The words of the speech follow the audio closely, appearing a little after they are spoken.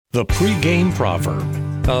The pregame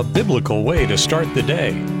proverb, a biblical way to start the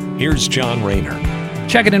day. Here's John Rayner.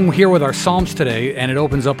 Checking in here with our Psalms today, and it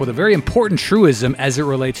opens up with a very important truism as it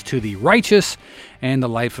relates to the righteous and the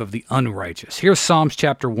life of the unrighteous. Here's Psalms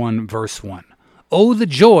chapter 1, verse 1. Oh, the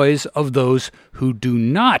joys of those who do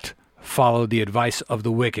not follow the advice of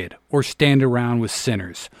the wicked, or stand around with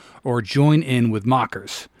sinners, or join in with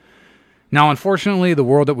mockers. Now, unfortunately, the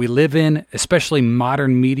world that we live in, especially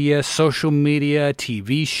modern media, social media,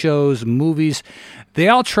 TV shows, movies, they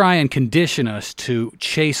all try and condition us to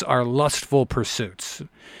chase our lustful pursuits.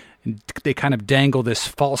 They kind of dangle this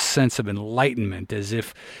false sense of enlightenment as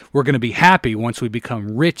if we're going to be happy once we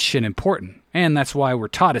become rich and important. And that's why we're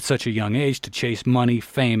taught at such a young age to chase money,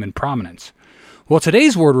 fame, and prominence. Well,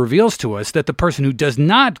 today's word reveals to us that the person who does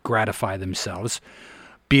not gratify themselves,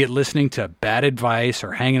 be it listening to bad advice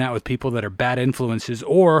or hanging out with people that are bad influences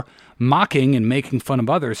or mocking and making fun of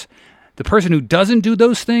others, the person who doesn't do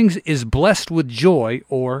those things is blessed with joy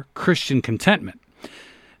or Christian contentment.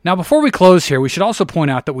 Now, before we close here, we should also point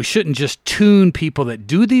out that we shouldn't just tune people that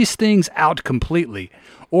do these things out completely,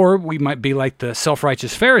 or we might be like the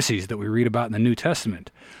self-righteous Pharisees that we read about in the New Testament.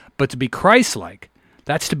 But to be Christ-like,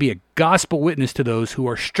 that's to be a gospel witness to those who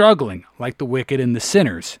are struggling, like the wicked and the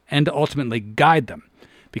sinners, and to ultimately guide them.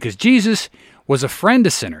 Because Jesus was a friend to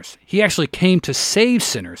sinners. He actually came to save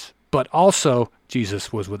sinners, but also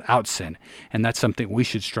Jesus was without sin, and that's something we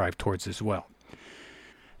should strive towards as well.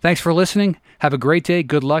 Thanks for listening. Have a great day.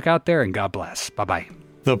 Good luck out there, and God bless. Bye-bye.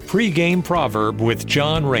 The pregame proverb with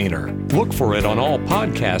John Rayner. Look for it on all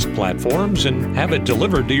podcast platforms and have it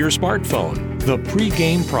delivered to your smartphone. The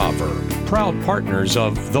pregame proverb, proud partners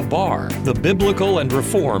of The Bar, the Biblical and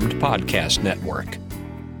Reformed Podcast Network.